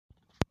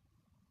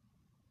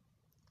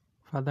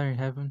Father in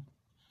heaven,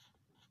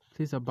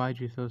 please abide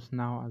with us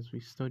now as we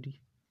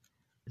study.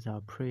 Is our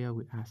prayer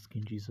we ask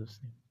in Jesus'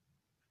 name.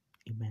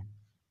 Amen.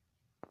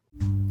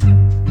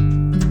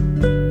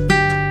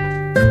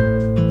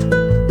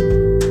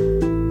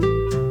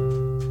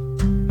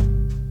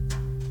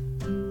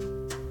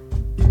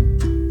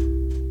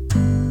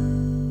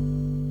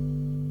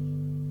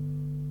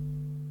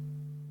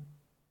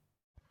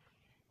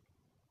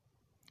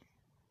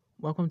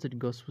 Welcome to the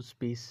Gospel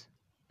Space,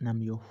 and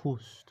I'm your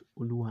host,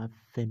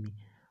 Oluwafemi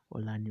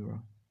Olaniro.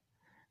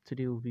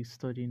 Today we'll be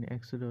studying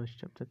Exodus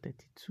chapter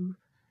 32,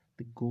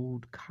 the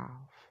gold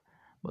calf.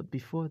 But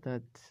before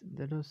that,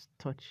 let us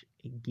touch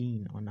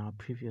again on our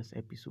previous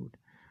episode.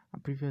 Our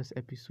previous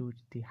episode,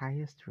 the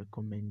highest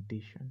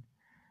recommendation.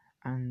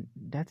 And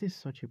that is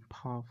such a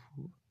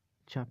powerful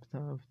chapter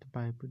of the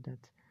Bible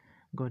that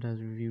God has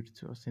revealed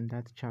to us. In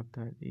that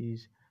chapter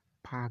is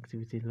packed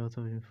with a lot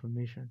of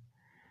information.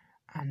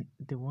 And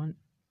the one,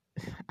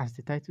 as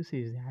the title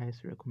says, the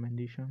highest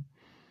recommendation,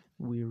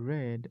 we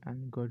read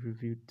and God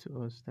revealed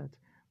to us that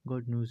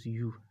God knows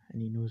you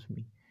and He knows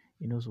me.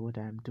 He knows what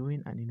I am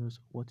doing and He knows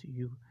what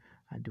you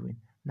are doing.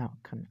 Now,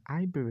 can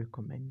I be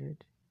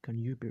recommended? Can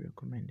you be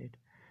recommended?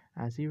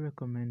 As He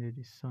recommended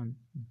His son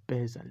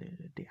Bezalel,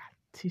 the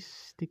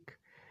artistic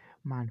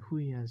man who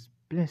He has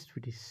blessed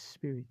with His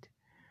Spirit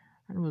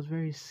and was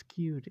very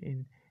skilled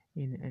in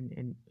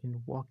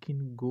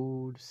working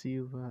gold,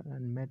 silver,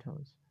 and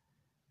metals.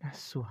 That's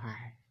so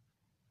high.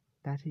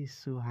 That is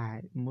so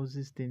high.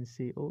 Moses didn't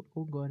say, oh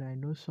God, I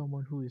know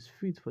someone who is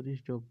fit for this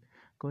job.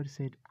 God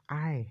said,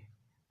 I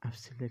have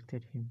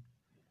selected him.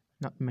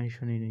 Not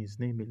mentioning his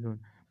name alone,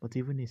 but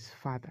even his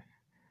father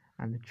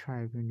and the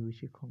tribe in which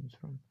he comes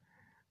from.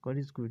 God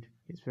is good.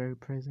 He's very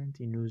present.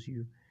 He knows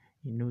you.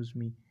 He knows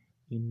me.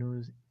 He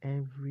knows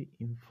every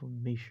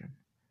information.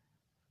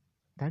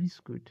 That is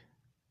good.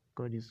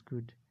 God is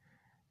good.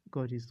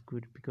 God is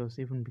good because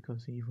He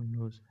even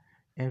knows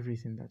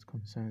everything that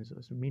concerns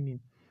us. Meaning,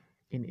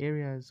 in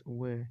areas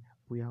where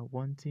we are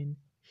wanting,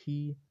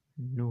 He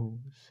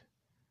knows.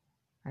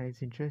 And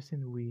it's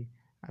interesting, we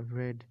have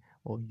read,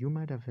 or you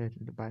might have read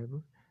in the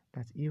Bible,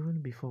 that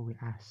even before we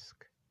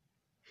ask,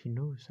 He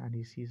knows and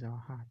He sees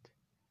our heart.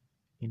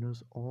 He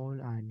knows all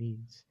our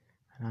needs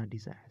and our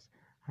desires,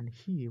 and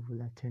He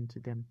will attend to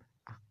them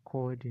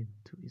according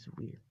to His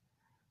will.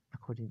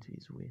 According to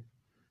His will.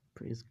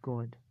 Praise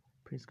God.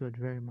 Praise God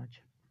very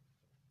much.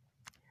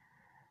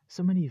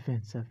 So many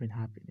events have been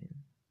happening.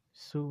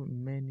 So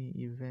many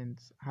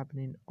events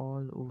happening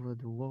all over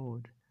the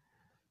world.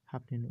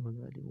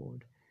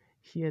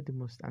 Here, the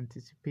most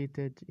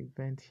anticipated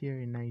event here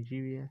in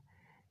Nigeria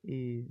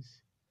is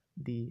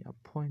the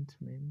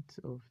appointment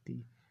of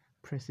the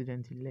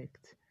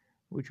president-elect,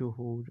 which will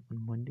hold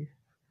on Monday.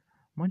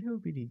 Monday will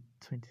be the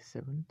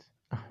 27th.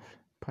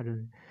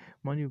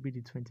 Monday will be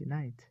the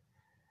 29th.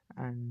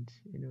 And,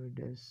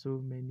 there's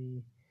so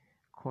many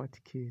court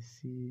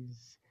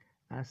cases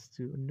as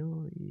to,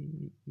 no,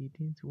 he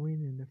didn't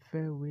win in a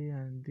fair way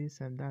and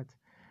this and that.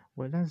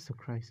 Well, that's the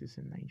crisis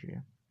in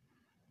Nigeria.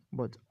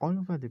 But all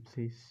over the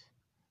place,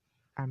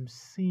 I'm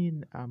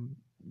seeing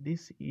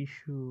this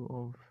issue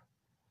of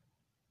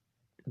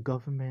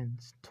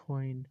governments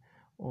toying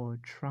or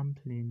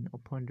trampling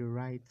upon the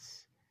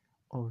rights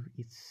of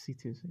its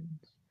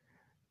citizens.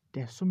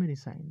 There are so many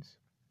signs.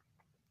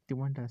 The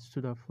one that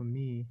stood out for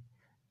me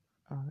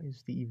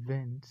is the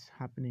events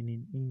happening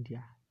in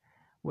India,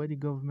 where the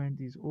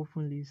government is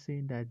openly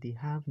saying that they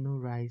have no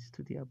rights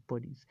to their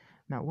bodies.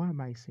 Now, why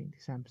am I saying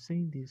this? I'm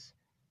saying this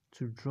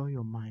to draw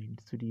your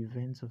mind to the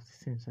events of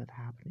the things that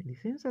are happening. The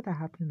things that are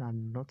happening are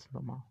not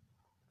normal.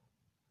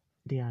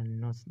 They are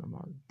not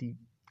normal. The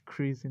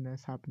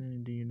craziness happening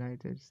in the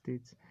United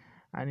States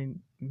and in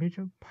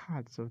major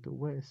parts of the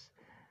West,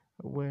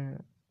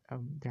 where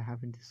they're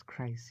having this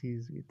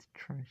crisis with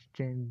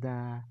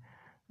transgender,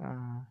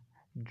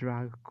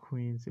 drag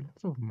queens, a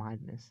lot of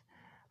madness.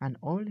 And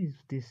all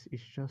of this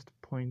is just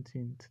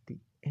pointing to the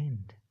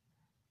end.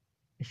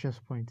 It's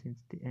just pointing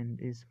to the end.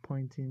 It's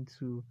pointing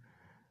to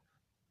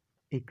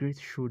a great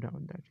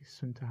showdown that is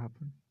soon to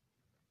happen.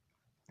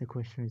 The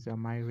question is,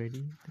 am I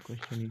ready? The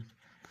question is,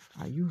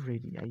 are you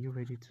ready? Are you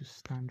ready to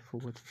stand for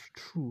what is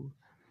true?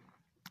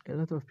 A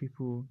lot of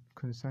people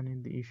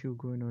concerning the issue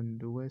going on in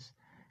the West,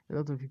 a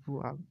lot of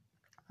people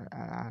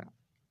are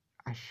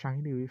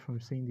shying away from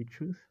saying the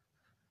truth.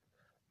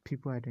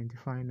 People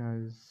identifying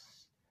as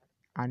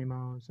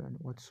animals and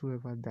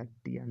whatsoever that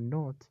they are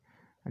not,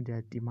 and they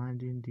are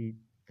demanding the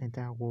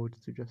entire world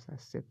to just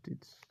accept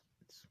it.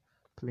 It's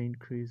plain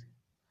crazy.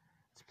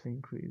 It's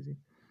plain crazy.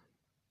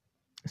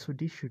 So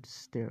this should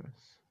stir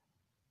us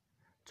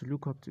to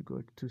look up to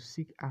God, to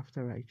seek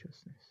after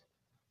righteousness,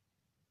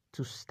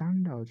 to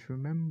stand out.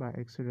 Remember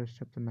Exodus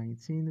chapter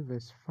 19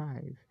 verse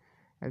 5.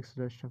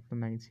 Exodus chapter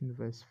 19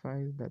 verse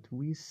 5, that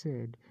we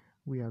said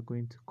we are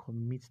going to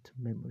commit to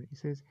memory. It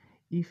says,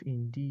 if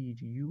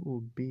indeed you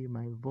obey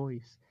my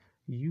voice,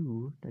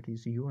 you, that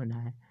is you and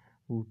I,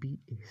 will be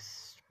a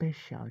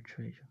special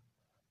treasure.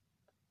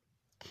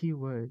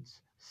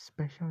 Keywords,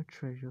 special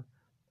treasure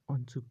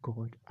unto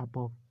God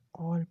above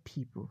all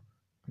people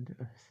on the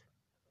earth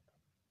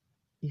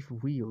if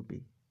we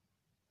obey.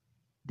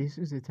 This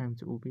is the time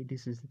to obey.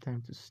 This is the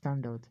time to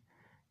stand out.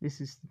 This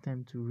is the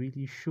time to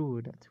really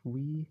show that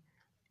we,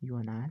 you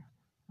and I,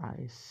 are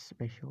a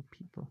special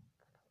people.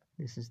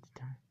 This is the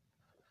time.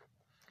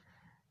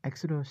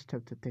 Exodus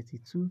chapter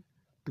 32,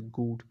 the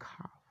gold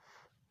calf.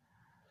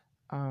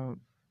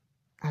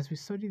 As we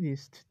study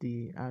this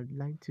today, I'd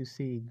like to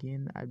say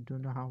again, I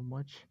don't know how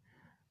much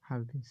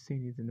I've been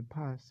saying it in the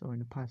past or in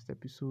the past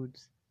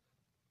episodes,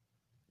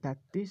 that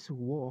this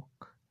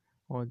walk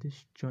or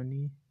this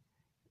journey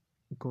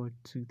God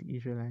took the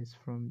Israelites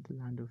from the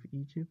land of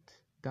Egypt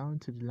down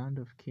to the land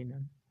of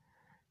Canaan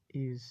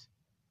is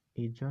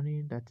a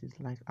journey that is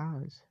like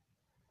ours,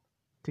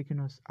 taking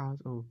us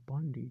out of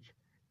bondage,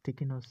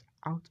 taking us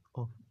out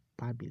of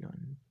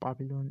Babylon.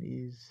 Babylon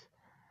is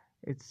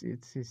it's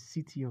a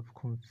city of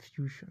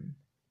confusion.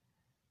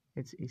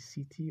 It's a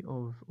city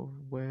of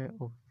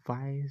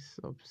vice,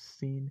 of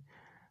sin,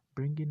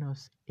 bringing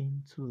us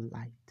into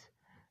light.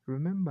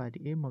 Remember,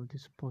 the aim of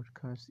this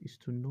podcast is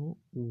to know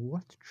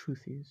what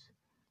truth is.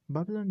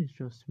 Babylon is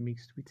just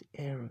mixed with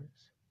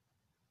errors.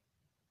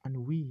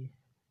 And we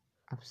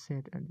have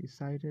said and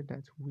decided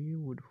that we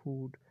would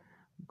hold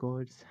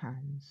God's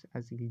hands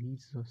as He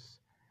leads us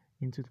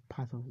into the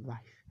path of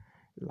life,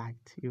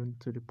 light, even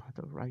to the path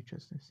of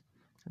righteousness.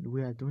 And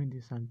we are doing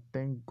this, and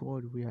thank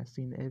God we are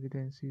seeing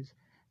evidences.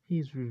 He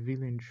is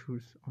revealing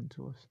truth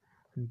unto us.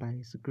 And by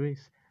His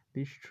grace,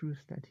 this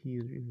truth that He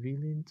is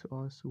revealing to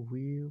us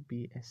will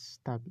be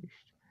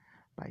established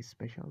by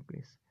special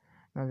grace.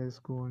 Now let's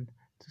go on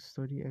to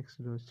study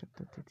Exodus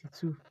chapter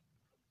 32.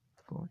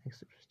 Go on,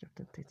 Exodus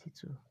chapter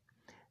 32.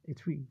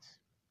 It reads,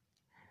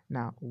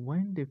 Now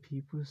when the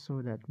people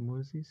saw that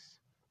Moses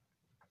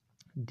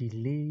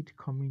delayed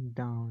coming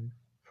down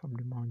from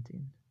the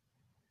mountain,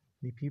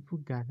 the people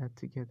gathered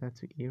together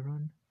to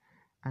Aaron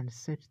and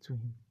said to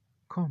him,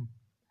 Come,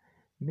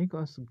 make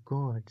us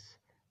gods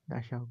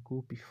that shall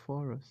go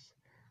before us.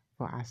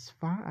 For as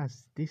far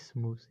as this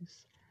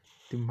Moses,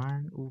 the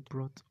man who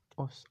brought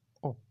us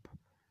up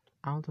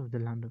out of the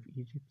land of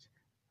Egypt,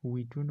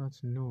 we do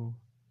not know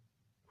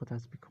what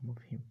has become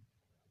of him.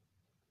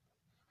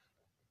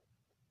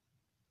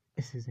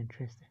 This is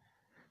interesting.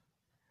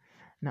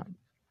 Now,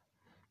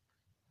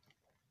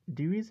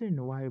 the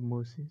reason why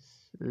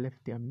Moses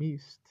left their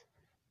midst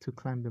to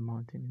climb the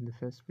mountain in the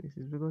first place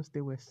is because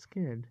they were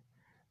scared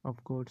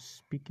of God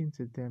speaking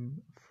to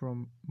them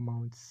from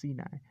Mount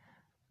Sinai,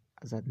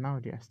 as that now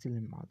they are still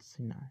in Mount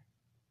Sinai.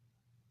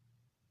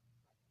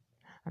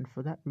 And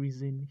for that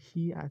reason,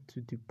 he had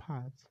to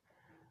depart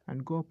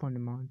and go up on the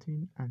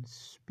mountain and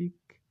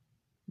speak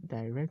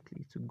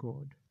directly to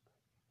God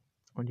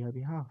on their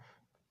behalf.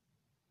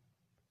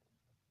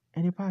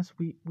 In the past,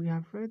 we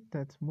have read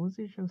that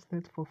Moses just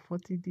left for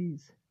 40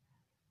 days.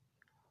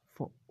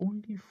 For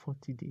only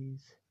 40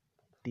 days,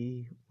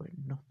 they were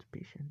not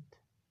patient.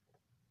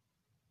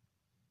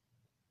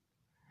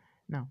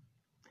 Now,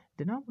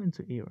 they now went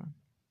to Aaron.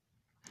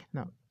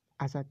 Now,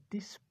 as at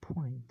this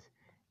point,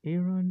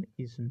 Aaron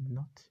is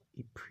not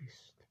a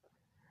priest.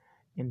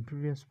 In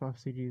previous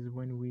passages,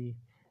 when we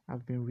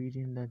have been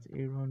reading that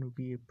Aaron will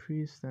be a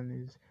priest and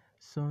his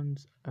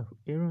sons,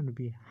 Aaron will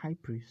be a high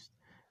priest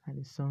and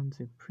his sons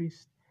a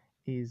priest,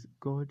 is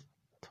God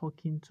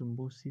talking to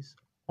Moses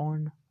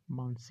on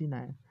Mount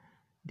Sinai.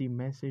 The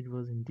message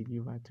wasn't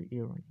delivered to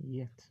Aaron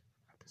yet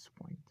at this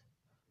point.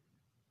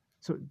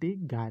 So they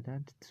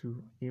gathered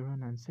to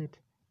Aaron and said,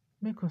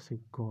 Make us a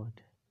god.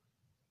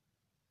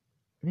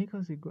 Make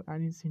us a god.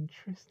 And it's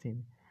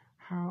interesting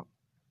how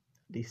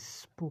they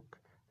spoke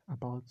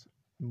about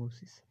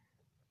Moses.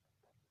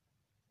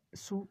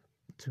 So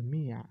to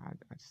me, I'd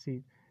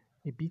say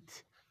a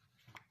bit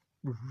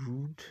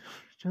rude,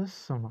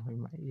 just somehow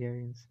in my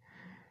earrings.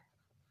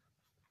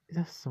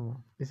 Just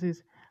somehow. It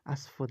says,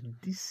 As for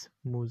this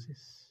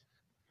Moses,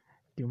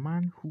 the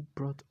man who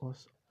brought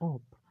us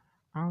up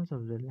out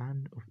of the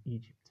land of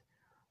Egypt,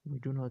 we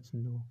do not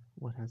know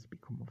what has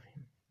become of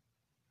him.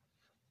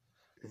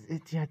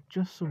 There are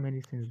just so many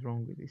things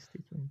wrong with this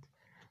statement.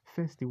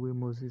 First, the way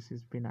Moses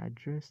is being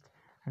addressed,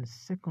 and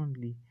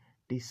secondly,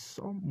 they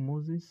saw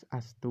Moses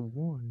as the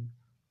one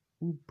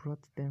who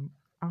brought them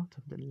out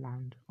of the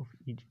land of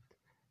Egypt.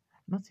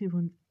 Not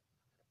even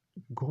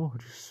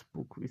God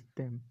spoke with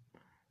them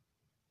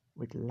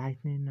with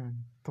lightning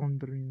and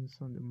thunderings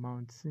on the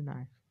Mount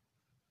Sinai.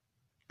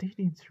 They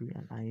didn't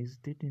realize,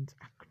 they didn't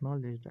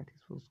acknowledge that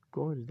it was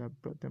God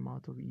that brought them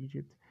out of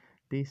Egypt.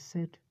 They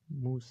said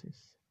Moses.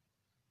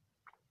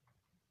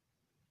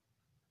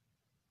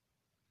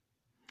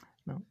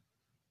 Now,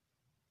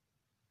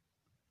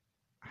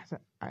 as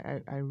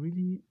I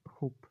really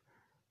hope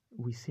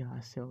we see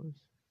ourselves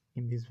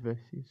in these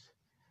verses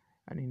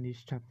and in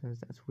these chapters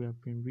that we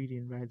have been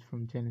reading right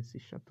from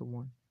Genesis chapter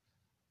 1.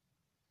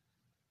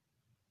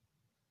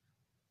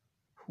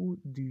 Who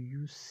do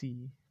you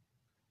see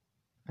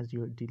as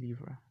your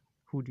deliverer?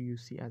 Who do you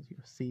see as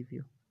your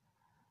savior?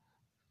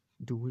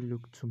 Do we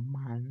look to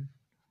man,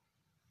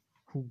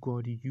 who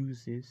God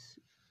uses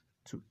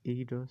to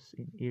aid us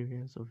in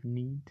areas of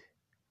need?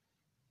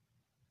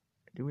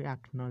 Do we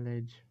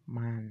acknowledge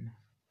man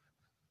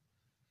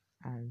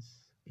as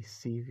a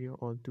savior,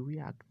 or do we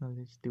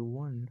acknowledge the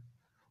one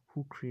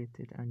who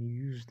created and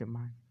used the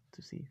man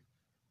to save?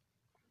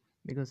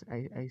 Because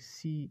I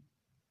see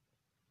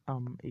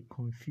a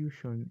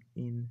confusion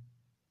in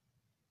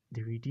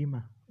the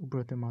Redeemer who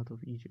brought them out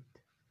of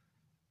Egypt.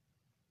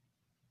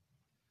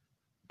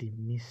 They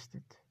missed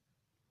it.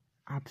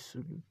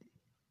 Absolutely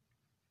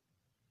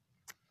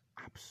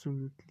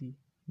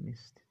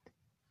missed it.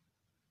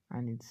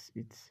 And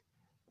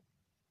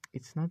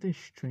it's not a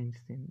strange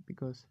thing,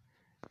 because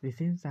the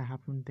things that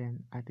happened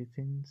then are the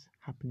things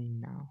happening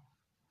now.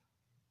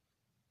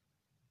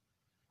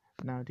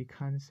 Now the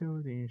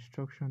counsel, the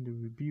instruction, the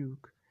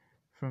rebuke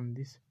from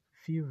these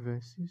few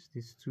verses,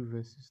 these two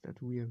verses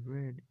that we have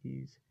read,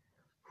 is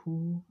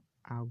who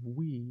are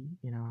we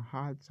in our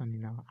hearts and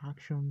in our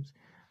actions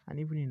and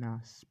even in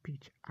our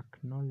speech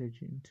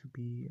acknowledging to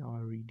be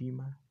our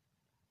Redeemer,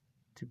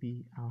 to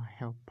be our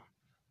helper?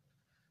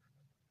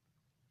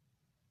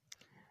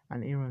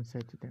 And Aaron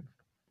said to them,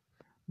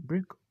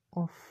 break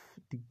off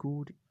the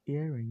gold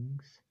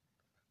earrings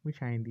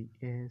which are in the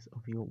ears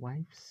of your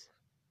wives,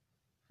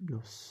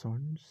 your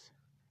sons,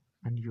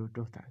 and your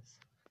daughters,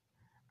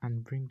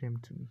 and bring them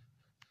to me.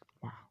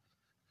 Wow.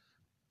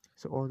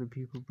 So all the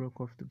people broke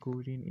off the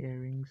golden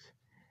earrings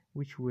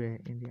which were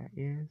in their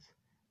ears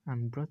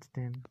and brought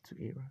them to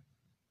Aaron.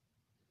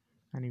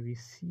 And he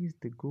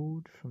received the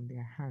gold from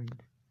their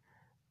hand,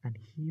 and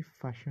he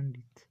fashioned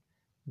it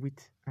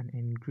with an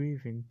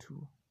engraving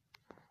tool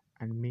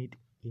and made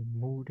a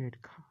molded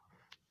calf.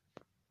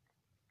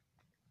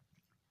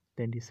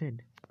 Then they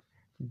said,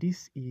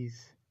 this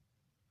is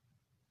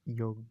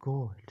your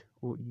God,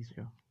 O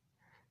Israel,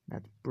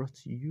 that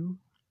brought you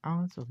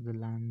out of the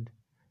land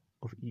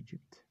of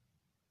Egypt.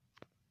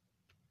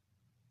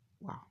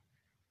 Wow.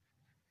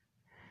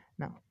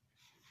 Now,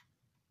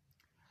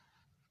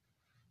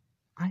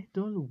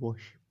 idol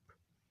worship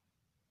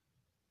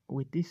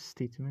with this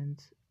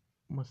statement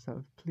must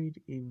have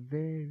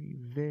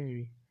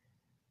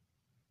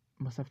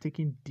must have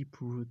taken deep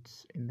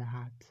roots in the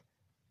heart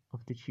of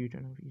the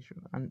children of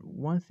Israel. And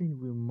one thing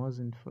we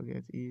mustn't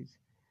forget is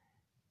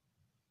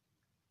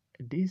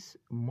this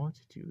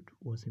multitude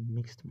was a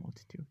mixed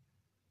multitude.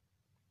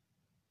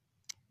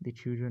 The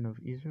children of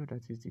Israel,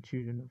 that is the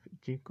children of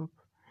Jacob,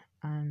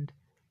 and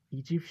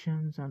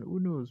Egyptians, and who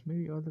knows,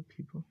 maybe other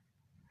people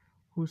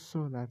who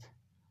saw that,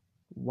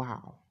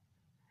 wow,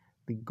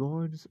 the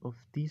gods of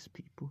these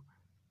people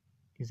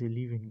is a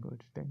living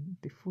God. Then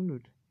they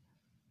followed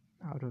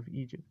out of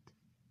Egypt.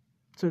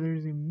 So there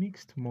is a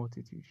mixed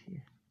multitude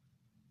here.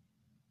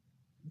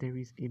 There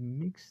is a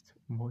mixed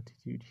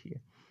multitude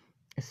here,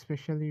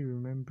 especially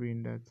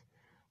remembering that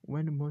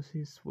when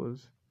Moses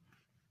was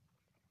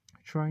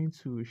trying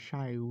to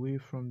shy away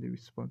from the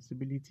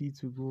responsibility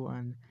to go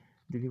and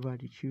deliver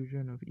the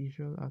children of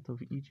Israel out of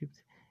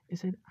Egypt, he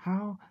said,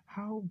 how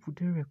would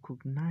they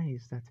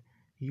recognize that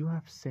you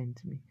have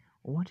sent me?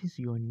 What is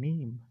your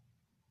name?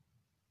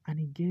 And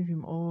he gave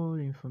him all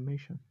the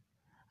information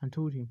and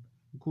told him,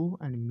 go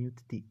and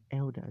meet the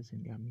elders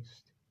in their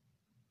midst.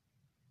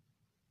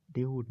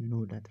 They would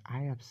know that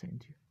I have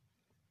sent you.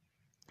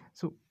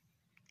 So,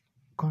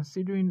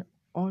 considering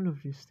all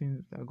of these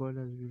things that God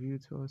has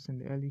revealed to us in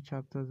the early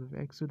chapters of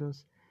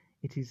Exodus,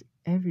 it is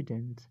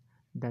evident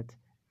that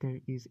there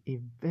is a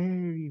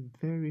very,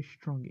 very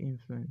strong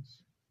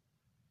influence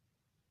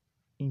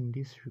in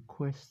this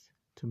request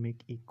to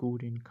make a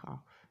golden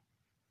calf.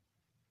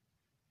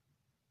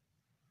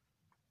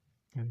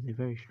 There is a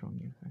very strong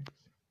influence.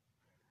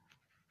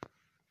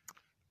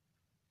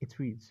 It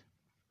reads,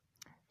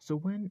 so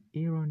when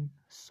Aaron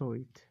saw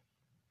it,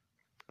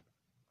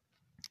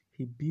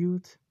 he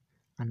built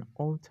an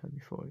altar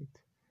before it,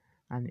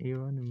 and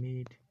Aaron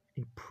made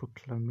a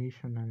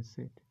proclamation and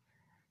said,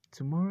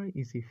 tomorrow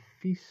is a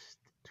feast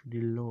to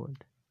the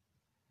Lord.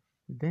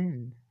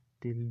 Then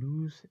they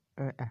rose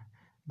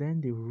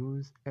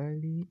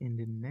early in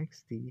the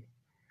next day,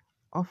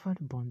 offered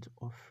burnt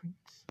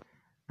offerings,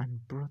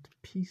 and brought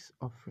peace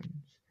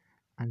offerings,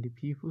 and the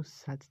people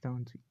sat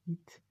down to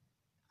eat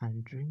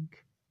and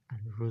drink and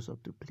rose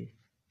up to play.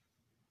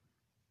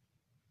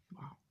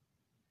 Wow.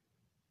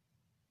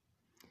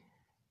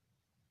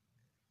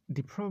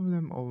 The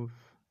problem of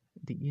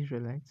the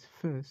Israelites,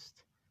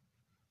 first,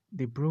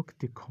 they broke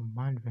the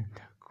commandment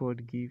that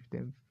God gave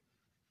them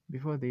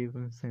before they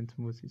even sent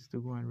Moses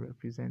to go and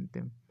represent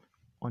them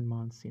on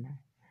Mount Sinai.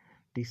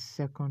 The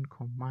second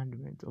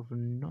commandment of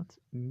not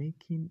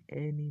making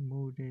any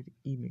molded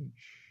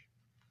image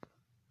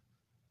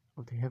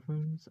of the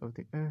heavens, of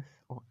the earth,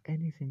 or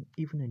anything,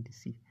 even in the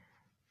sea.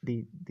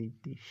 They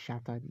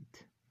shattered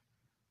it.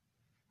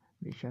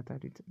 They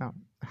shattered it. Now,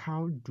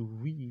 how do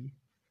we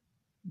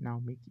now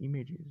make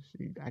images?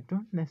 I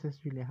don't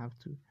necessarily have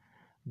to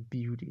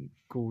build a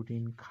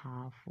golden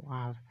calf or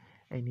have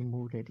any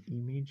molded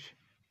image.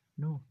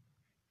 No.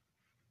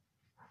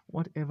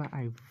 Whatever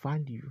I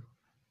value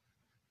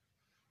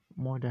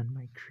more than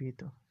my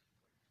creator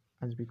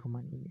has become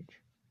an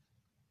image.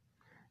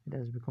 It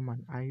has become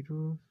an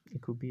idol.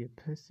 It could be a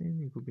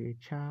person, it could be a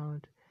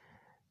child,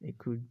 it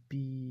could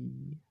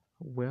be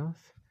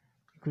wealth,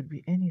 it could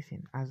be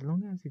anything, as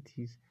long as it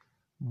is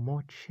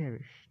more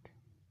cherished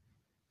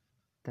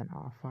than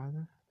our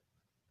Father,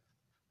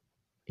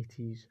 it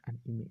is an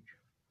image.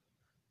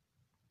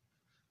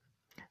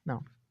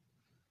 Now,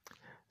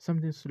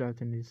 something stood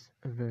out in this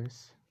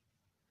verse,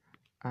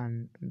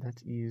 and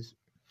that is,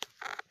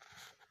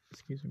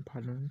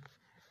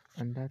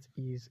 and that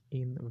is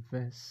in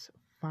verse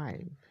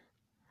 5.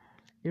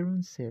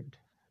 Aaron said,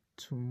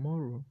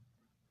 Tomorrow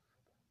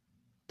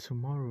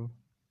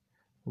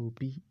will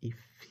be a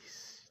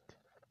feast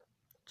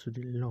to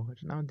the Lord.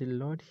 Now, the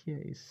Lord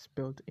here is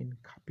spelled in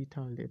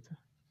capital letter.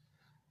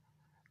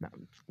 Now,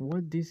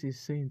 what this is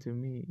saying to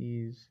me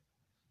is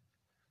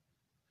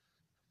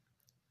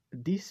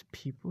these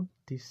people,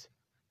 these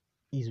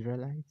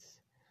Israelites,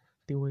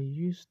 they were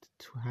used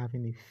to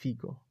having a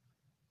figure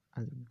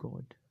as a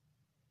god.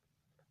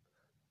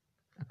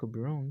 I could be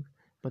wrong,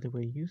 but they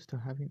were used to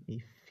having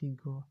a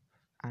figure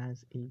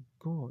as a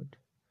god.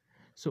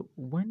 So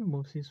when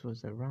Moses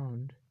was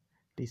around,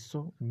 they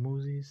saw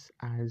Moses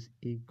as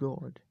a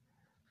god.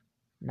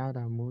 Now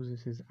that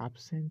Moses is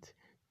absent,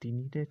 they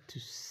needed to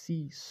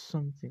see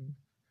something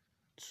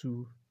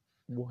to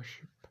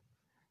worship.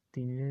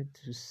 They needed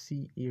to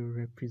see a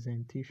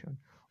representation,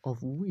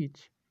 of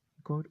which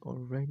God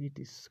already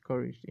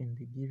discouraged in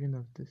the giving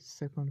of the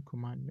second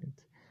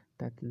commandment,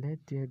 that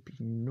let there be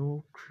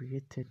no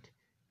created,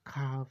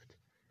 carved,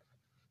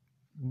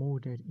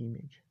 molded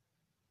image.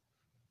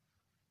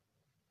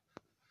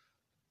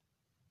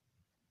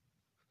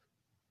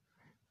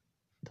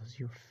 Does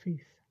your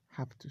faith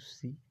have to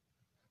see?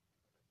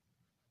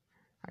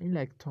 Are you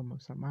like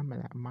Thomas? Am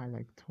I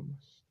like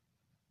Thomas?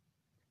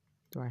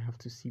 Do I have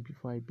to see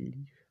before I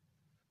believe?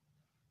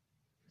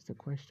 It's the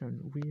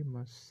question we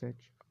must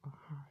search our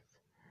heart.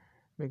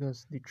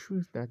 Because the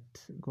truth that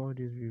God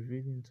is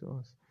revealing to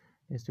us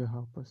is to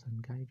help us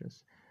and guide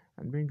us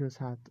and bring us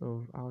out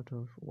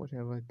of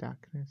whatever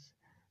darkness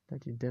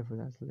that the devil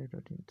has led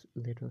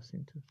us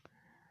into.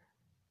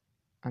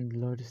 And the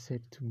Lord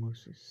said to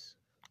Moses,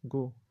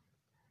 Go,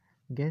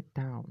 get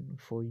down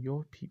for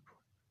your people.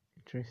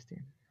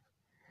 Interesting.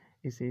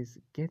 It says,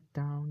 Get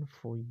down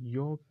for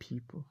your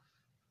people,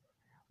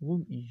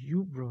 whom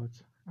you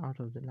brought out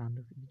of the land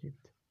of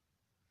Egypt,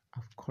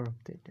 have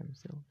corrupted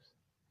themselves.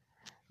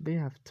 They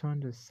have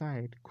turned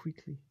aside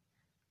quickly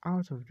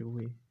out of the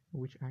way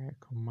which I had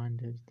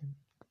commanded them.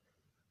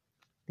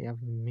 They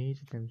have made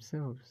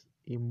themselves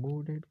a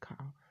molded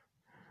calf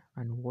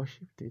and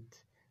worshipped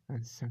it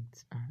and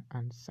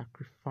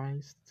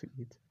sacrificed to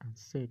it and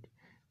said,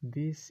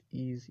 This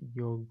is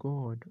your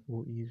God,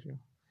 O Israel,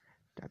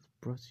 that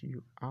brought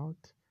you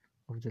out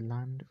of the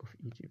land of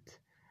Egypt.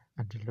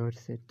 And the Lord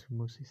said to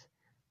Moses,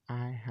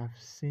 I have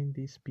seen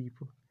these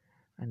people,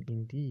 and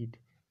indeed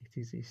it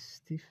is a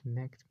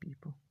stiff-necked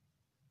people.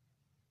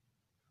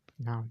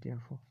 Now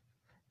therefore,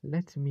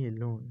 let me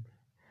alone,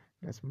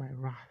 that my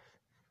wrath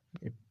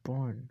may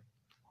burn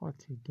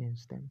hot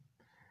against them,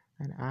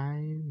 and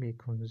I may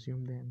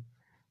consume them,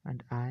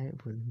 and I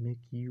will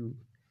make you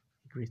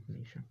a great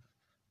nation.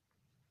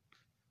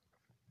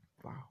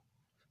 Wow.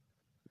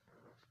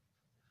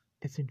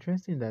 It's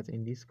interesting that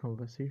in this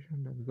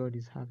conversation that God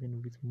is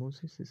having with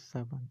Moses'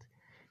 servant,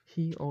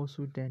 he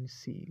also then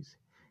says,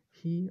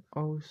 he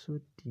also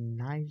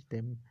denied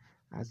them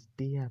as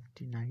they have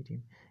denied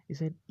him. He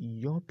said,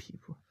 your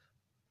people.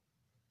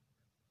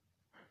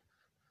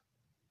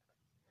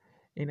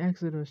 In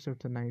Exodus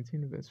chapter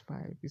 19 verse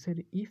 5, he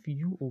said, if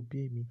you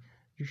obey me,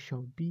 you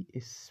shall be a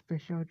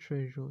special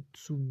treasure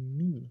to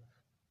me.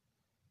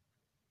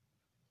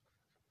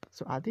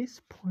 So at this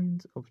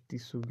point of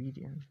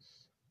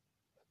disobedience,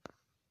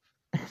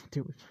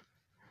 dude,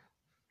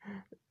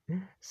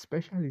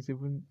 special is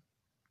even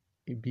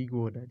a big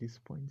word at this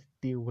point.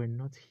 They were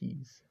not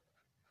his.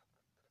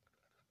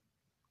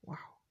 Wow.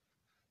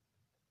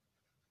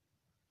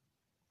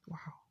 Wow.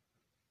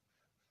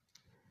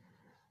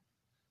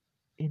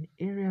 In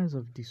areas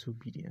of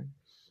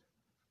disobedience,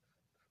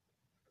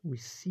 we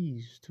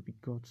cease to be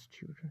God's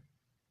children.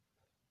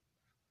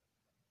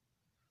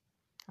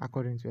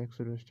 According to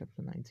Exodus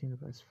chapter 19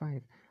 verse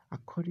 5,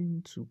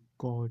 according to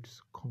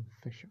God's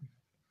confession,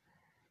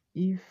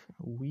 if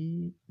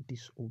we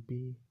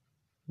disobey,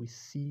 we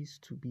cease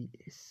to be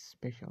a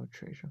special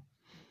treasure.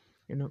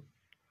 You know,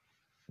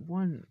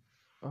 one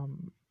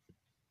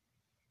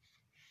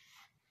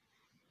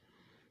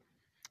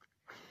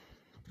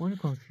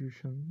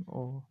confusion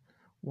or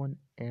one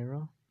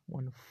error,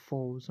 one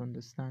false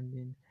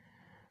understanding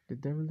the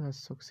devil has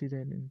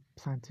succeeded in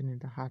planting in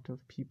the heart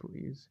of people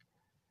is,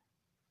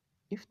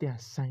 if there are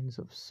signs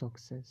of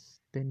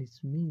success, then it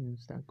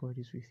means that God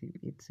is with you.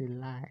 It's a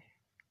lie.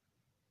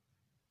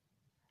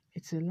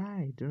 It's a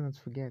lie. Do not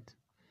forget.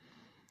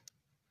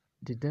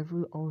 The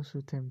devil also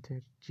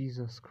tempted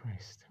Jesus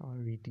Christ, our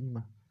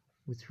Redeemer,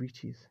 with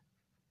riches,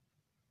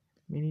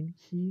 meaning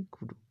he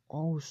could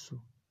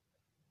also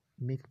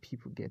make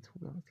people get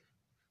wealthy.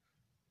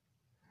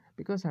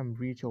 Because I'm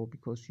rich or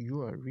because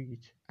you are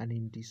rich and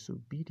in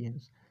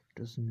disobedience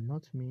does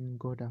not mean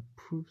God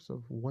approves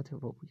of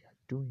whatever we are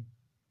doing.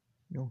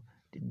 No,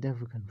 the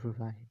devil can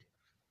provide.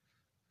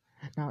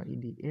 Now, in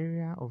the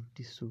area of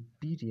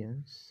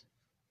disobedience,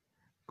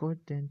 God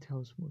then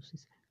tells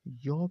Moses,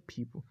 your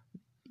people,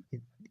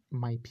 it,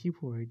 my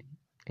people already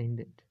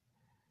ended.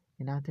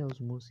 And now tells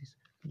Moses,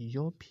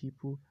 your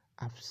people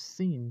have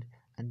sinned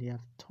and they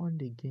have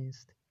turned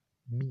against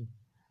me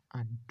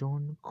and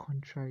done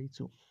contrary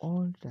to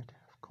all that I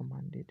have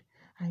commanded.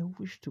 I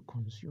wish to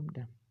consume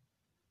them.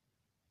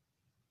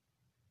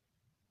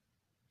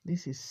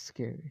 This is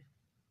scary.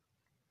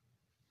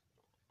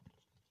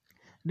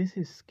 This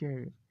is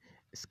scary.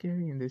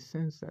 Scary in the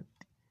sense that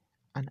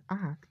an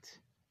act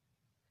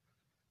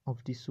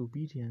of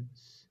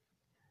disobedience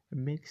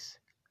makes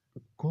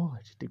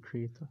God, the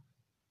Creator,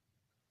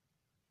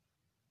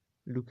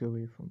 look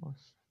away from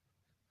us.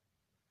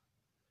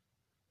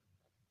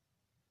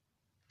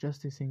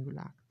 Just a single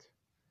act.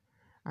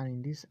 And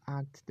in this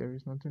act, there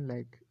is nothing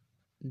like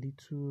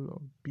little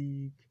or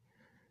big,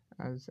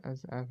 as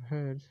I've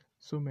heard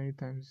so many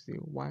times, the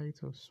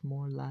white or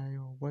small lie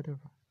or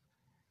whatever.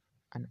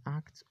 An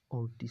act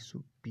of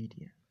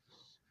disobedience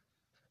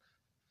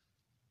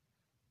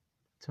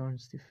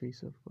turns the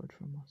face of God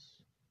from us.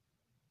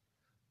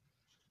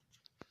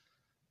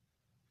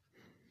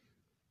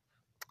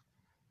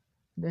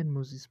 Then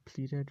Moses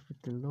pleaded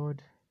with the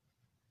Lord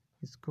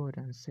his God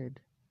and said,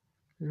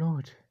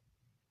 Lord,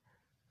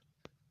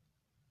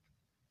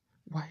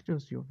 why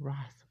does your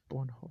wrath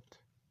burn hot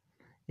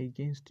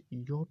against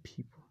your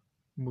people?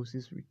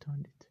 Moses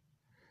returned it.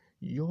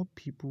 Your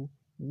people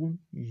whom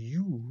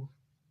you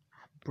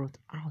have brought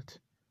out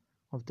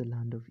of the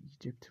land of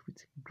Egypt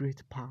with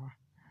great power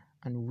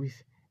and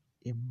with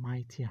a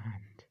mighty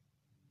hand.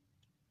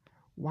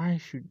 Why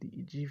should the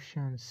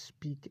Egyptians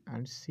speak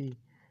and say,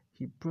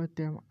 he brought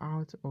them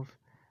out to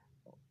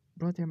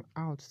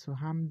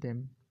harm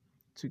them,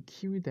 to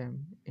kill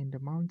them in the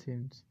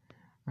mountains,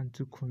 and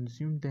to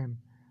consume them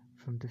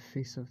from the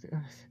face of the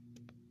earth?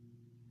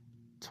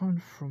 Turn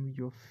from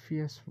your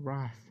fierce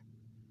wrath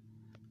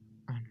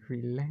and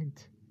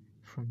relent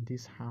from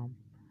this harm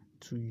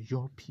to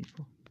your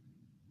people.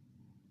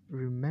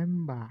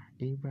 Remember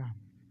Abraham,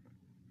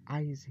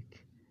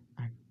 Isaac,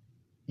 and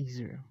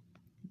Israel,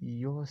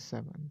 your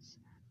servants,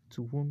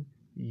 to whom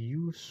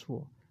you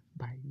swore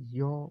by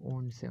your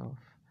own self,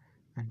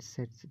 and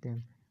said to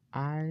them,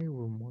 I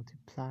will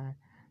multiply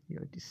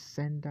your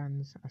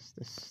descendants as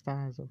the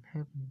stars of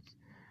heavens,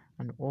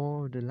 and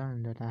all the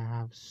land that I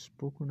have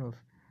spoken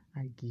of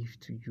I give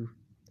to you.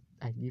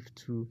 I give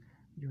to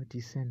your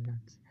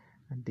descendants,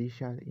 and they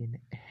shall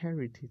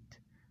inherit it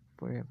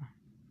forever.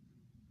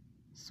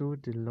 So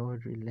the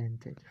Lord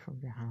relented from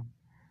the harm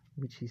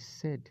which he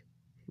said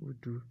he would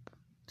do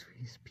to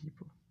his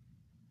people.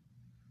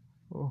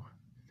 Oh,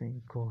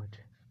 thank God.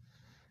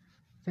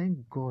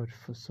 Thank God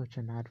for such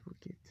an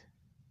advocate.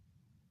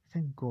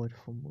 Thank God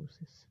for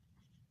Moses.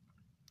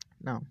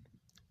 Now,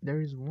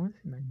 there is one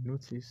thing I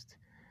noticed,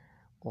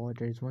 or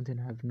there is one thing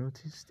I've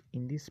noticed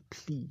in this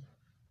plea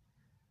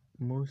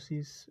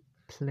Moses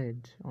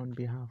pled on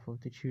behalf of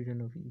the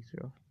children of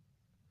Israel.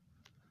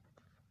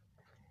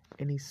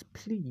 In his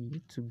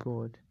plea to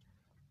God,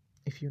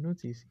 if you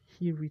notice,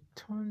 he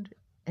returned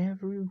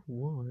every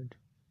word,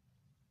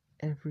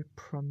 every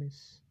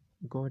promise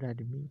God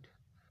had made.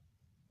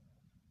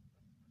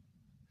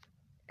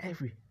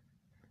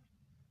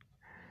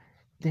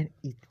 Then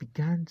it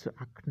began to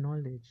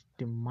acknowledge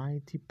the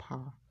mighty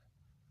power,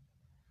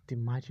 the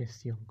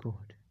majesty of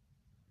God.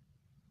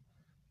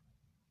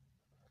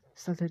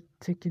 Started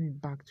taking it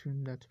back to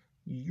him that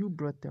you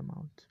brought them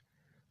out.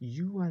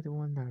 You are the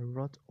one that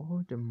wrought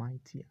all the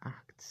mighty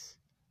acts.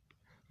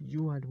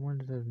 You are the one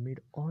that have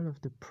made all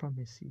of the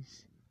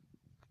promises.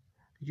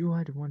 You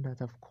are the one that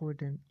have called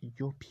them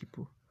your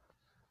people.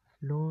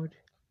 Lord,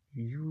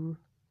 you.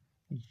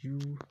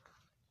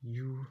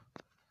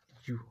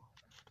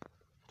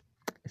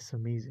 It's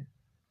amazing.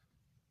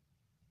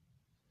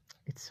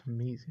 It's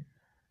amazing.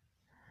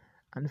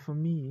 And for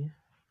me,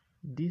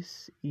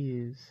 this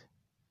is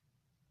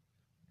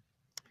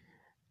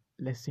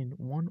lesson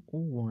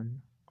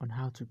 101 on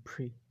how to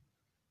pray.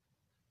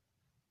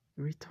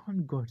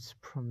 Return God's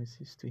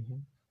promises to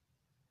him.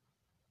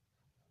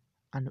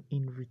 And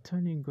in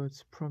returning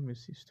God's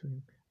promises to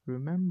him,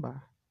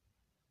 remember,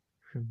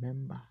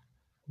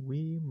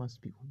 we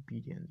must be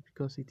obedient,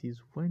 because it is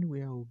when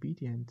we are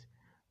obedient,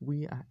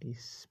 we are a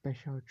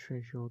special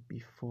treasure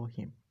before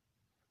him.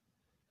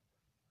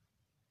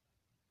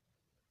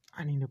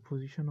 And in a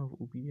position of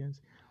obedience,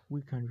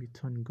 we can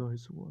return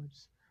God's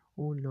words.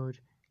 Oh Lord,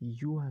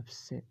 you have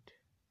said,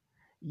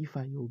 if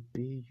I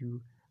obey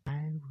you,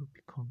 I will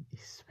become a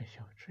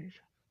special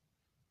treasure.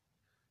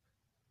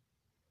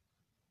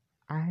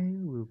 I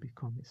will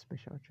become a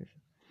special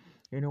treasure.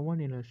 You know,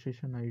 one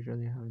illustration I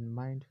usually have in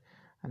mind,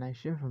 and I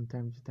share from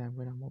time to time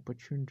when I'm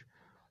opportune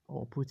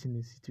or put in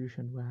a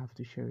situation where I have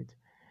to share it.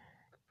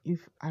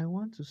 If I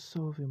want to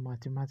solve a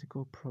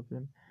mathematical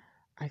problem,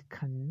 I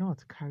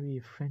cannot carry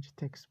a French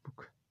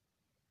textbook.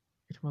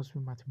 It must be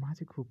a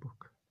mathematical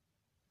book.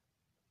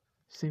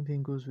 Same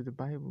thing goes with the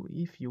Bible.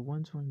 If you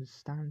want to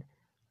understand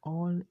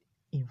all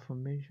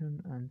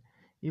information and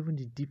even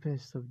the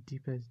deepest of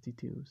deepest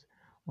details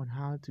on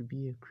how to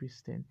be a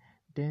Christian,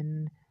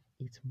 then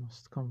it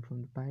must come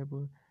from the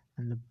Bible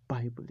and the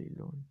Bible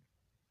alone.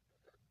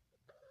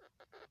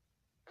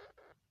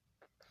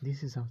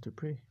 This is how to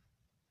pray.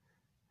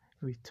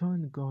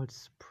 Return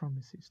God's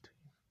promises to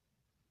Him.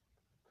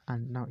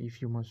 And now,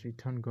 if you must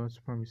return God's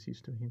promises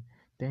to Him,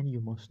 then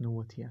you must know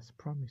what He has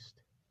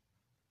promised.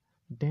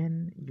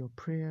 Then your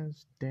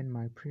prayers, then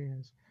my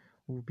prayers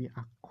will be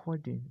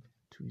according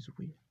to His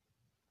will.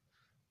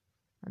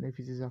 And if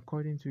it is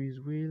according to His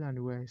will and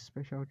we're a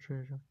special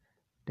treasure,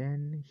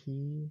 then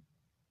He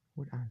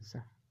would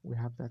answer. We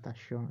have that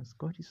assurance.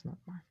 God is not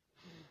man.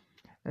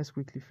 Let's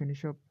quickly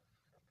finish up.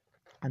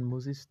 And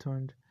Moses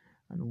turned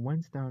and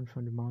went down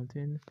from the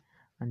mountain,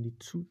 and the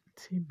 2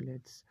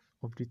 tablets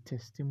of the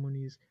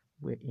testimonies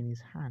were in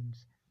his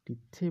hands. The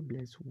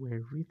tablets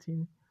were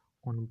written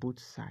on both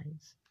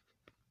sides.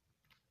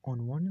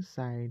 On one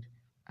side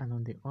and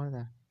on the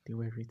other they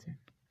were written.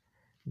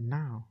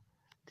 Now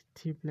the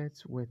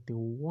tablets were the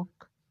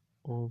work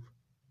of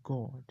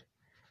God,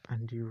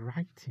 and the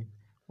writing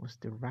was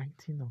the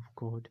writing of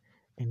God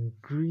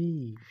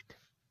engraved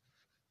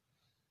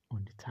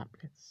on the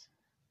tablets.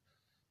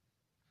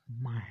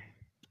 My.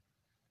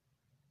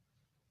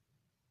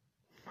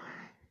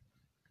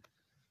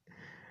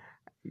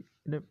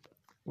 The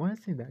one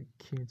thing that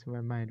came to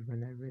my mind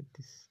when I read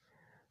this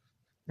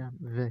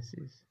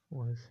verses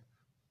was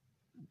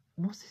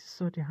Moses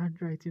saw the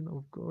handwriting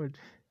of God.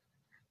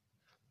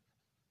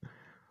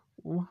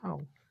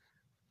 Wow.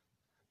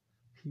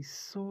 He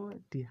saw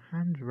the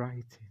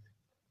handwriting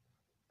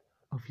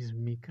of his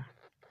maker.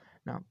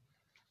 Now,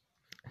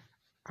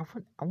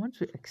 I want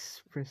to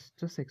express.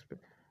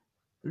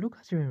 Look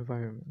at your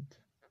environment.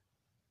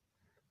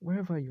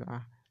 Wherever you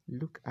are,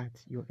 look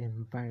at your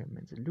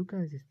environment. Look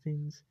at the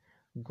things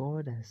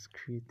God has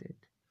created.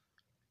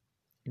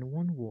 In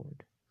one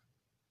word,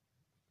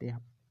 they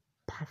are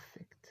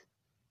perfect.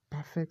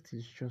 Perfect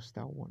is just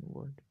that one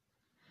word.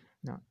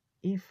 Now,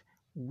 if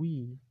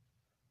we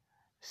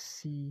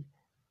see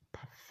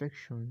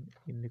perfection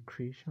in the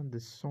creation, the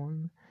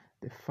sun,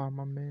 the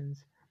firmament,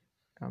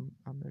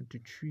 the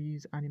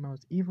trees,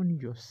 animals, even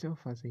yourself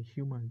as a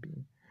human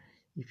being,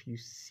 if you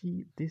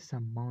see this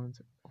amount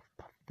of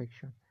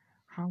perfection,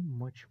 how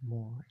much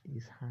more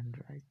is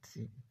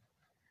handwriting?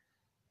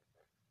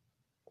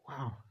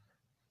 Wow.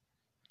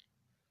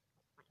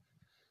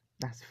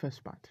 That's the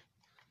first part.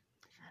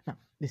 Now,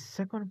 the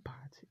second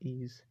part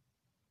is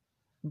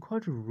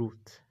God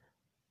wrote.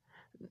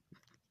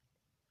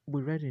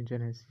 We read in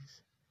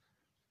Genesis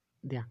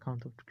the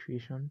account of the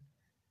creation.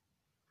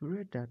 We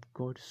read that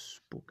God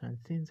spoke and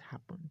things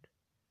happened.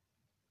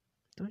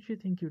 Don't you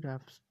think you'd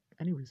have...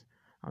 Anyways,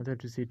 I wanted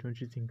to say, don't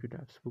you think you'd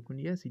have spoken?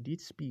 Yes, He did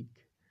speak.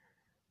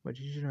 But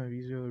the children of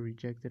Israel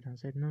rejected and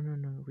said, no,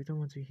 we don't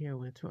want to hear.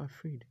 We're too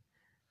afraid.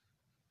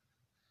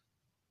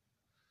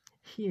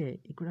 Here,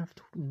 He could have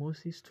told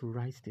Moses to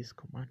write these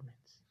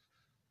commandments.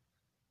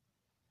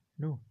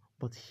 No,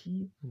 but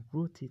He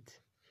wrote it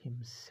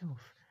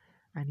Himself,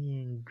 and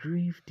He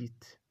engraved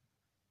it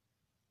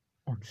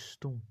on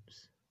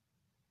stones.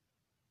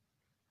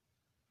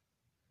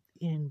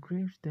 He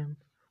engraved them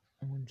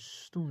on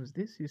stones.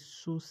 This is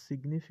so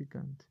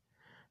significant.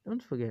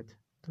 Don't forget.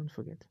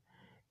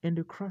 In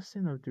the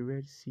crossing of the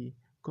Red Sea,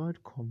 God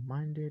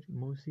commanded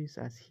Moses,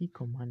 as He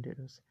commanded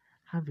us,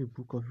 have a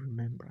book of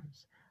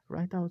remembrance.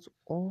 Write out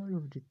all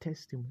of the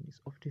testimonies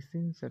of the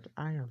things that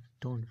I have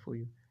done for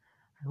you.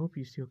 I hope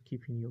you still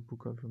keep in your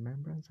book of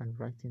remembrance and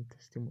writing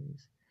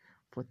testimonies.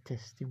 For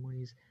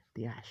testimonies,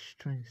 they are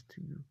strength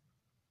to you.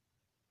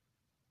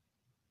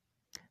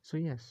 So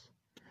yes,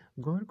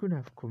 God could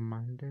have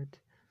commanded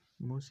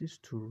Moses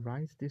to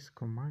write these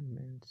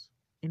commandments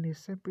in a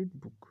separate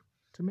book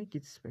to make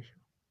it special.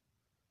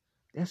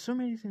 There are so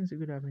many things He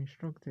could have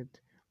instructed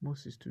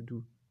Moses to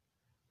do,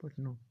 but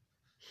no,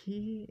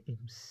 He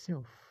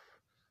Himself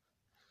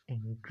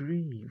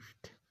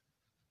engraved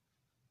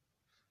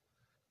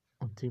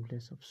on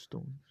tablets of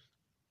stones.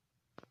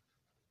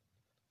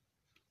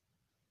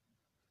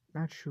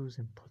 That shows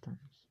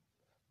importance.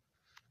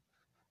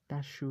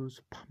 That shows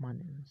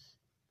permanence.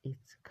 It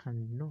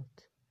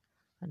cannot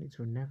and it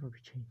will never be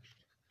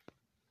changed.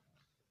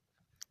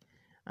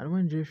 And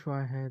when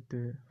Joshua heard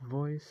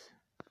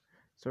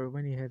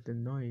when he heard the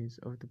noise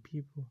of the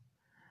people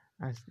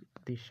as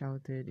they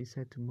shouted, he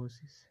said to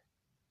Moses,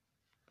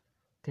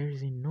 there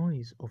is a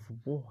noise of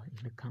war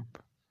in the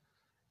camp.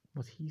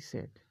 But he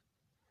said,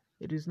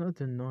 it is not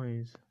the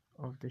noise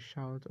of the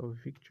shout of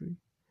victory,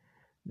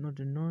 nor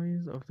the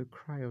noise of the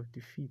cry of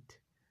defeat,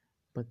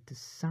 but the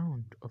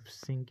sound of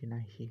singing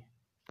I hear.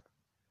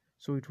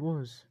 So it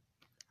was,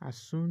 as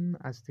soon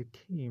as they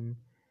came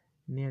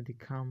near the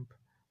camp,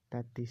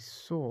 that they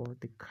saw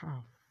the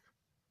calf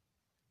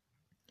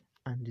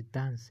and the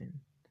dancing.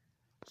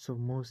 So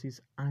Moses'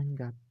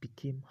 anger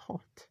became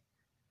hot,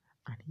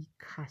 and he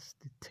cast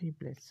the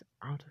tablets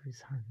out of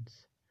his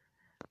hands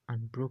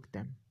and broke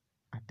them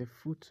at the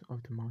foot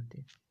of the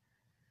mountain.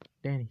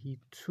 Then he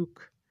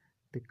took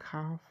the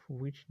calf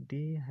which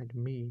they had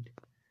made,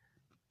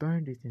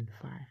 burned it in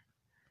fire,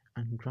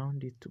 and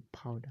ground it to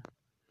powder.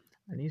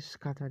 And he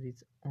scattered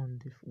it on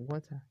the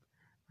water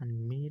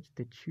and made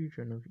the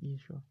children of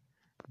Israel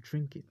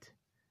drink it.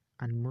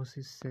 And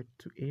Moses said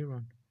to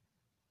Aaron,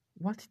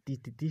 "What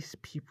did these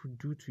people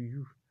do to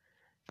you,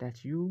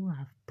 that you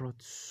have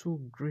brought so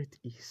great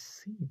a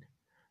sin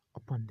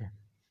upon them?"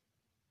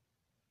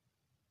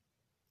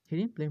 He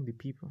didn't blame the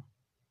people.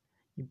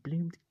 He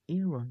blamed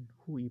Aaron,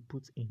 who he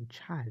put in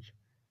charge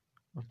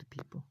of the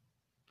people.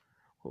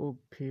 Oh,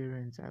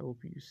 parents, I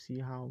hope you see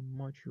how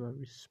much you are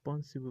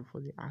responsible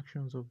for the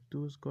actions of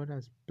those God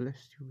has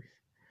blessed you with,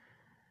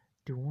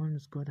 the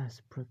ones God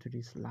has brought to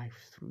this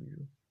life through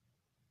you.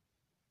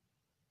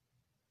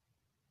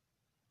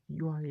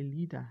 You are a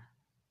leader.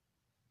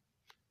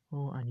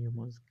 Oh, and you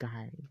must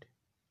guide.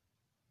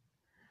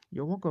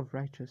 Your work of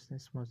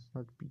righteousness must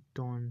not be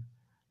done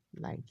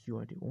like you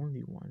are the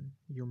only one.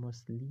 You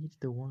must lead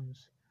the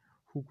ones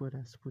who God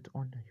has put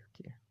under your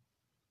care.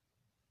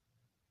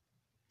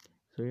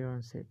 So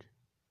Aaron said,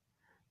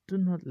 "Do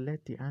not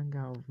let the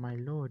anger of my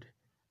Lord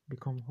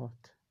become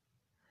hot.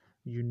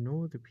 You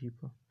know the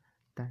people,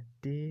 that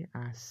they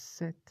are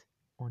set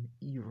on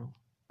evil.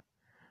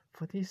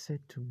 For they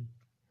said to me,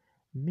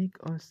 Make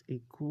us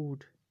a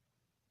god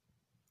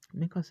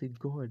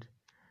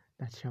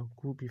that shall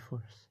go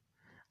before us.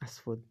 As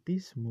for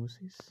this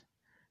Moses,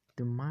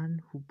 the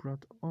man who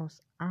brought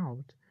us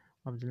out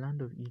of the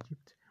land of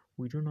Egypt,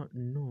 we do not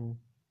know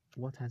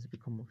what has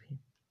become of him."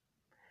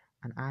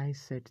 And I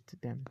said to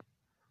them,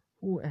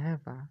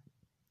 "Whoever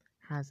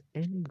has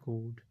any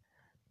gold,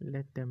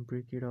 let them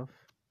break it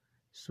off."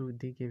 So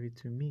they gave it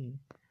to me,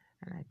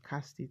 and I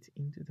cast it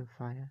into the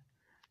fire,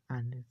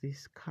 and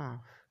this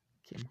calf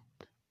came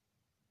out.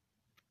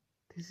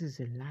 This is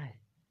a lie.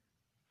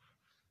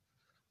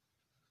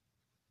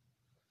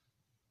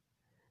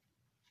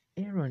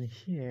 Aaron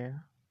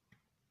here,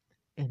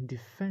 in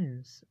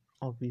defense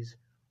of his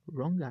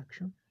wrong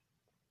action,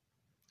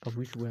 of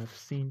which we have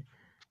seen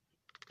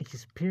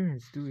his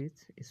parents do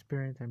it. His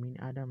parents, I mean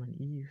Adam and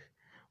Eve,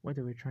 when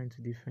they were trying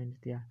to defend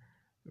their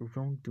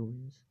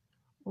wrongdoings.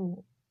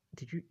 "Oh,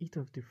 did you eat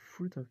of the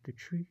fruit of the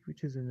tree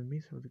which is in the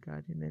midst of the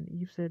garden?" And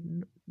Eve said,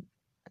 "No,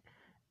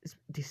 it's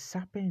the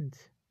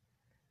serpent."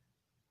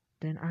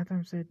 Then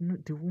Adam said, "No,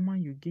 the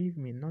woman you gave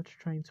me," not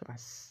trying to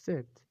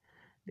accept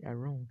they are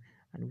wrong.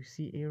 And we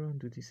see Aaron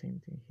do the same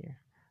thing here.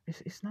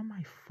 It's not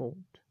my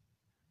fault.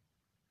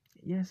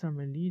 Yes, I'm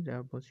a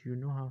leader, but you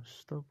know how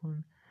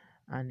stubborn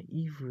and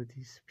evil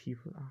these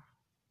people are.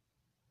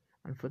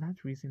 And for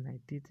that reason, I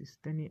did this.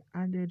 Then he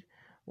added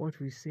what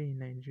we say in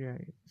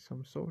Nigeria,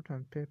 some salt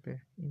and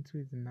pepper,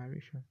 into the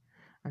narration.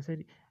 I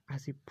said,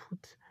 as he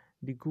put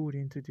the gold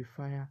into the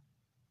fire,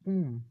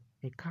 boom,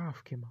 a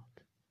calf came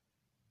out.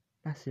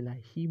 That's it,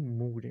 like he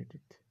molded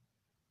it.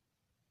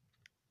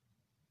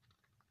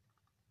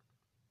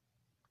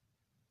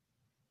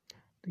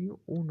 Do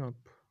you own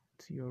up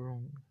to your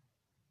wrong?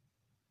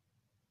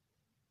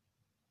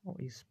 Or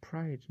is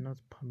pride not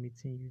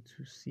permitting you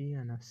to see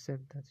and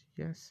accept that,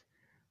 yes,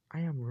 I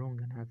am wrong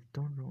and I've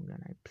done wrong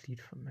and I plead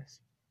for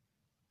mercy?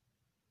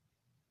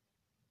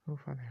 Oh,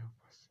 Father, help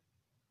us.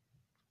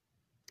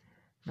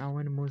 Now,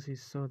 when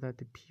Moses saw that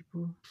the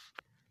people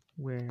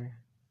were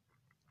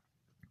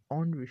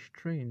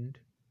unrestrained,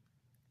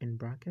 in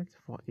brackets,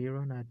 for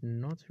Aaron had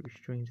not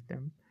restrained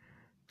them,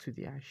 to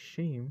their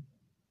shame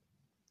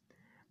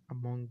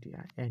among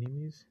their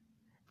enemies,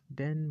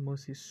 then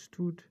Moses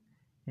stood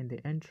in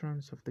the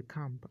entrance of the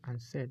camp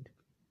and said,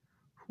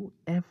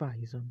 "Whoever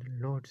is on the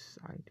Lord's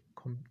side,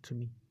 come to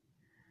me."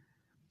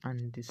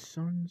 And the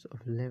sons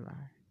of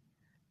Levi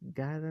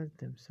gathered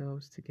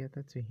themselves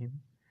together to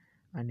him,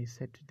 and he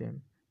said to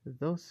them,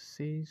 "Thus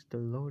says the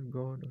Lord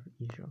God of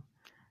Israel,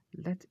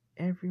 let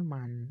every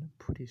man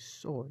put his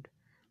sword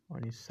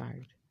on his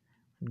side,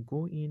 and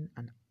go in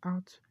and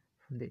out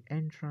from the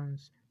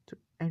entrance to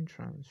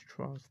entrance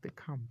throughout the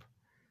camp,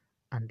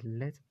 and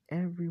let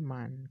every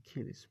man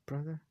kill his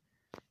brother,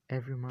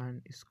 every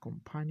man his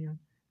companion,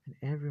 and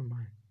every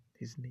man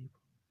his neighbor."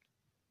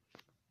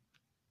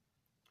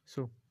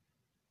 So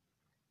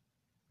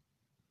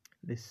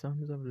the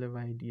sons of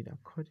Levi did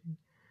according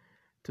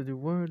to the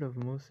word of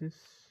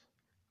Moses,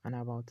 and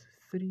about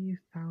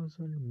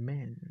 3,000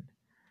 men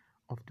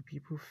of the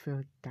people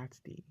fell that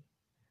day.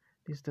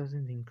 This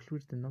doesn't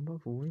include the number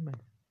of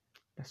women.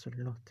 That's a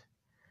lot.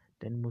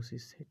 Then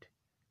Moses said,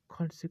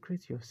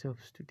 "Consecrate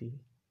yourselves today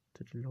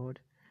to the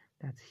Lord,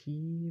 that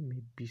he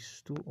may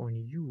bestow on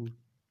you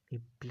a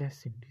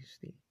blessing this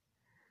day.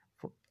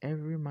 For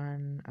every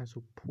man has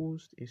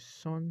opposed his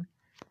son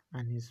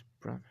and his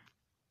brother."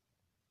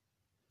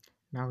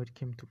 Now it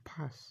came to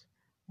pass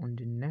on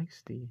the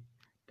next day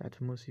that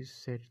Moses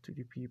said to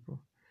the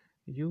people,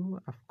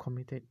 "You have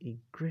committed a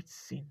great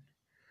sin.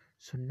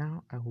 So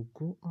now I will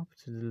go up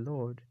to the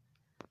Lord.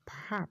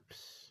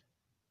 Perhaps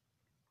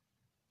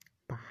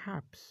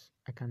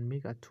I can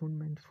make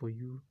atonement for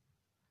you.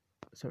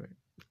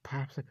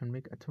 Perhaps I can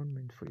make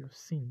atonement for your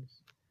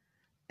sins."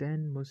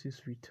 Then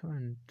Moses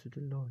returned to the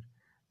Lord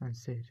and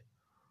said,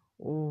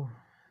 "Oh,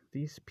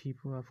 these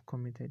people have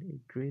committed a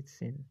great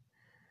sin.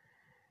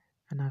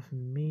 and have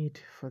made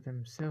for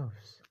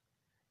themselves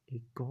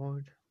a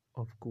god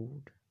of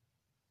gold.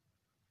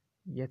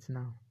 Yet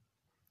now,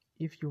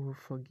 if you will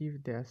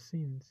forgive their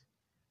sins,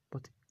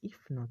 but if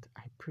not,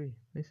 I pray,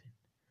 listen,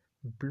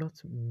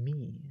 blot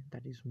me,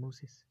 that is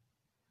Moses,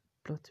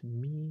 blot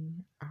me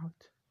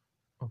out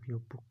of your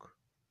book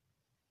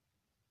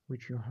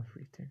which you have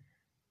written.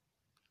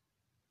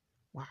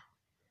 Wow.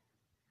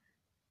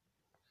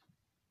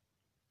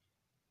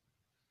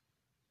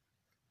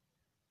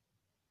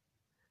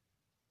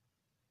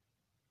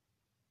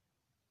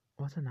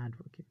 What an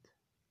advocate.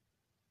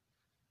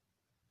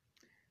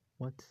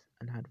 What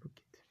an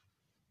advocate.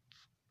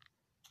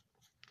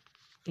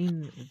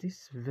 In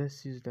these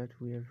verses that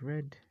we have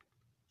read,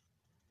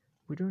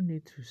 we don't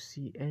need to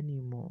see any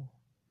more.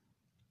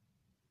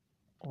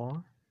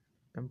 Or,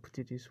 let me put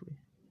it this way,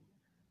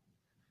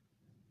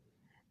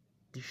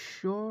 the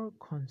sure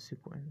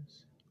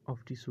consequence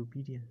of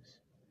disobedience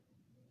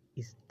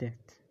is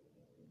death.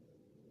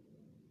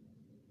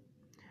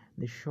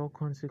 The sure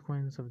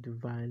consequence of the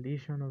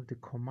violation of the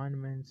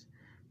commandments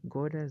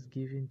God has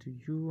given to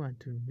you and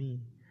to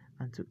me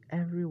and to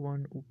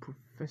everyone who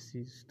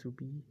professes to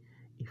be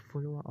a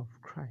follower of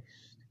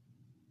Christ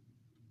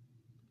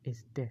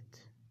is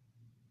death.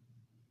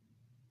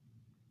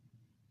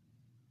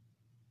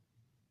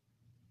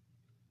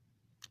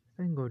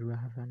 Thank God we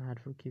have an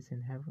advocate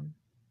in heaven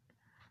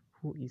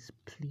who is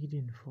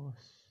pleading for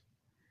us,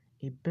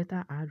 a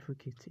better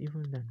advocate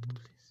even than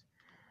Moses,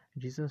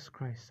 Jesus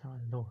Christ our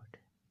Lord.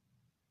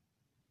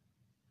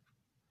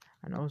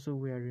 And also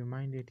we are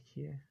reminded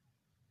here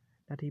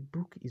that a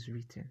book is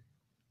written.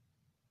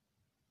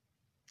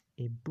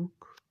 A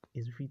book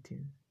is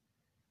written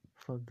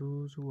for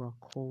those who are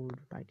called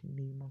by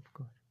the name of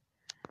God.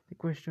 The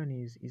question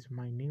is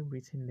my name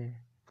written there?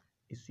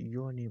 Is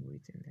your name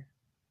written there?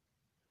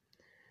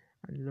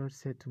 And the Lord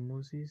said to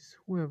Moses,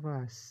 whoever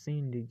has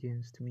sinned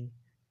against me,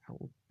 I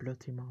will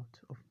blot him out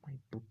of my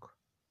book.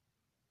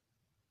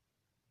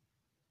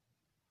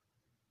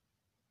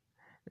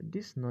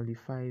 This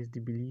nullifies the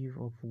belief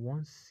of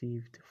once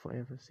saved,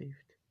 forever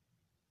saved.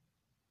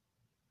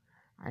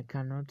 I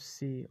cannot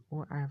say,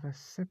 oh, I have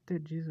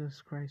accepted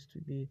Jesus Christ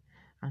today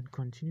and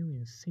continue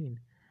in sin.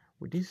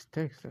 With this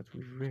text that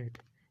we read,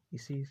 it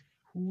says,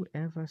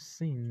 whoever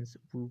sins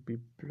will be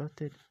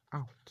blotted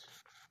out.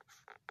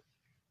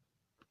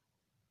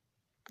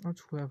 Not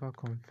whoever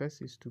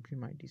confesses to be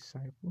my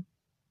disciple,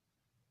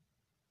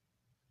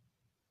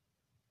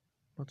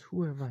 but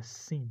whoever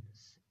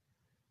sins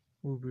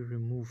will be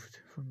removed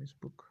from his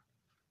book.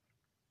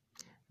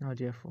 Now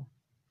therefore,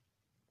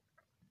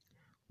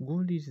 go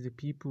lead the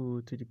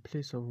people to the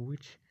place of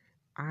which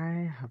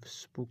I have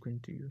spoken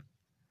to you.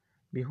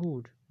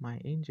 Behold, my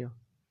angel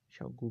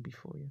shall go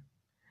before you.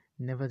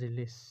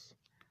 Nevertheless,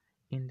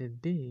 in the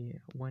day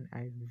when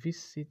I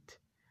visit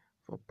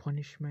for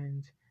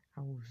punishment, I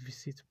will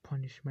visit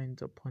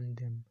punishment upon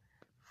them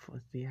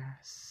for their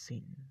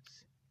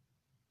sins.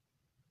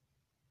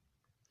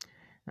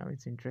 Now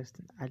it's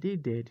interesting. Are they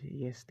dead?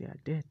 Yes, they are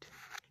dead.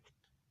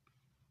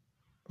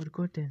 But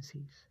God then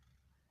says,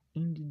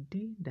 in the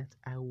day that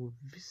I will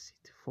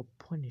visit for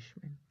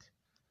punishment,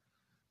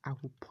 I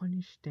will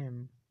punish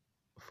them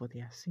for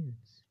their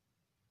sins.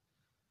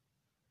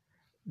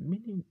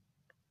 Meaning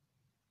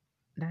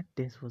that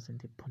death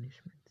wasn't a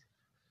punishment.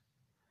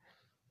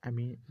 I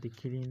mean, the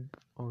killing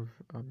of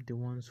the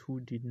ones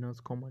who did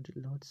not come on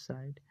the Lord's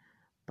side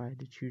by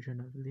the children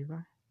of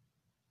Levi.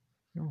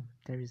 No,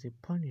 there is a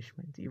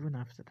punishment even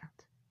after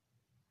that.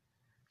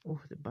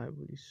 Oh, the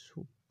Bible is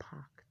so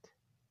packed.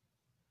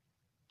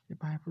 The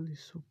Bible is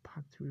so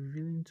packed,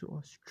 revealing to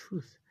us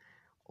truth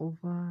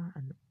over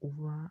and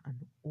over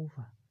and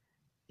over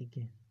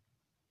again.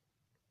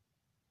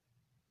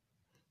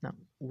 Now,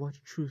 what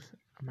truth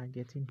am I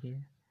getting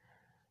here?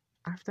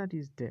 After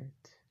this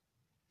death,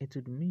 it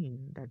would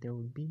mean that there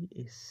will be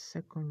a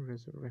second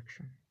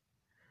resurrection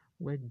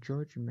where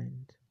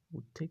judgment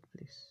would take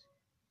place,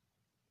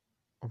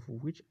 of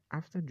which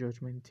after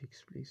judgment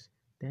takes place,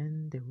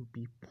 then there will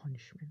be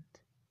punishment.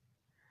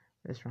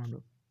 Let's round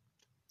up.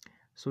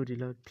 So the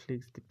Lord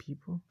plagued the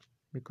people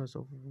because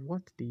of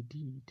what they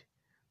did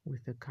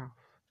with the calf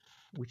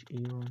which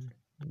Aaron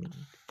made.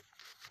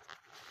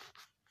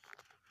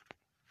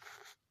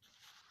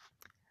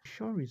 The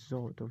sure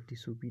result of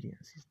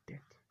disobedience is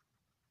death.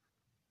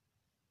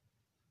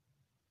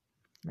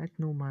 Let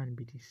no man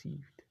be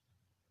deceived.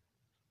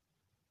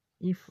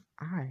 If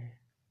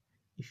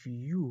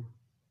you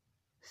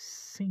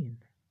sin,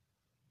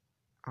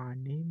 our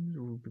names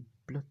will be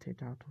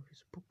blotted out of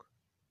his book.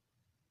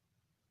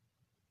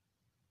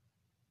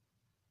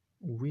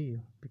 Will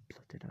be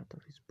blotted out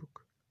of his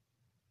book.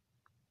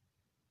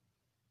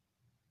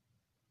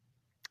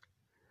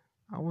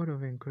 Our word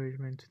of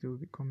encouragement today will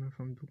be coming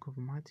from the book of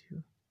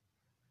Matthew.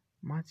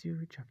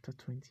 Matthew chapter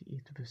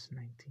 28 verse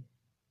 19.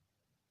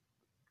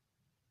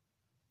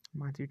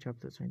 Matthew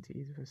chapter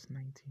 28 verse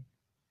 19.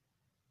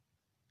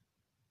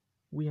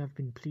 We have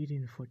been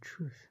pleading for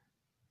truth,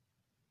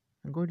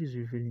 and God is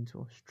revealing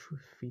to us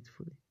truth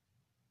faithfully.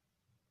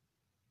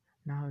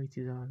 Now it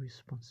is our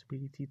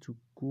responsibility to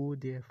go,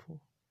 therefore,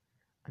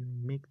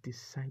 and make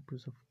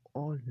disciples of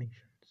all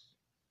nations,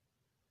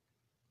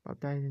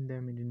 baptizing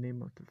them in the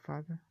name of the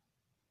Father,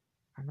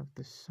 and of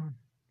the Son,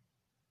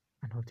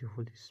 and of the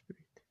Holy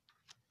Spirit,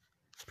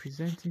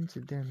 presenting to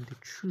them the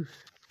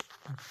truth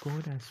that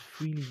God has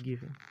freely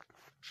given.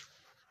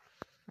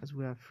 As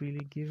we are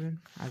freely given,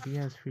 as He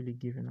has freely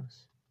given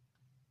us,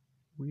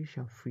 we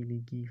shall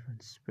freely give and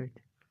spread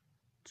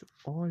to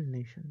all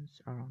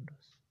nations around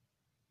us.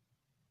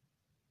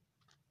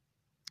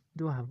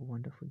 Do have a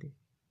wonderful day.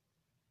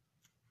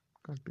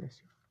 God bless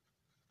you.